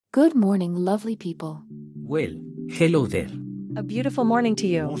Good morning, lovely people. Well, hello there. A beautiful morning to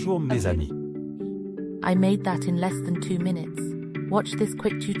you. Bonjour mes amis. I made that in less than 2 minutes. Watch this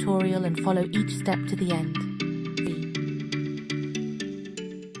quick tutorial and follow each step to the end.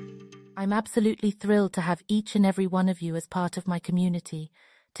 I'm absolutely thrilled to have each and every one of you as part of my community.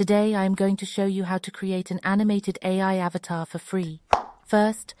 Today I am going to show you how to create an animated AI avatar for free.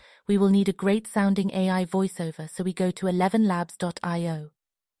 First, we will need a great sounding AI voiceover, so we go to elevelabs.io.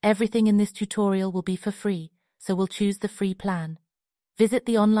 Everything in this tutorial will be for free, so we'll choose the free plan. Visit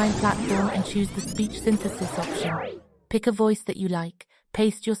the online platform and choose the speech synthesis option. Pick a voice that you like,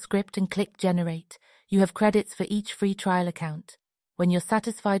 paste your script and click generate. You have credits for each free trial account. When you're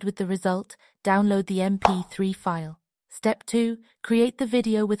satisfied with the result, download the MP3 file. Step 2, create the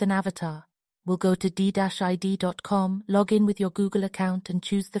video with an avatar. We'll go to d-id.com, log in with your Google account and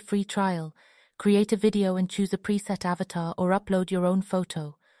choose the free trial. Create a video and choose a preset avatar, or upload your own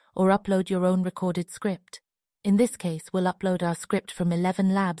photo, or upload your own recorded script. In this case, we'll upload our script from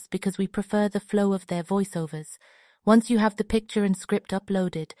Elevelabs because we prefer the flow of their voiceovers. Once you have the picture and script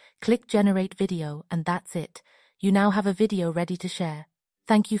uploaded, click Generate Video, and that's it. You now have a video ready to share.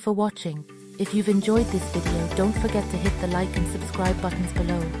 Thank you for watching. If you've enjoyed this video, don't forget to hit the like and subscribe buttons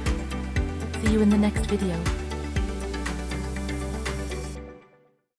below. See you in the next video.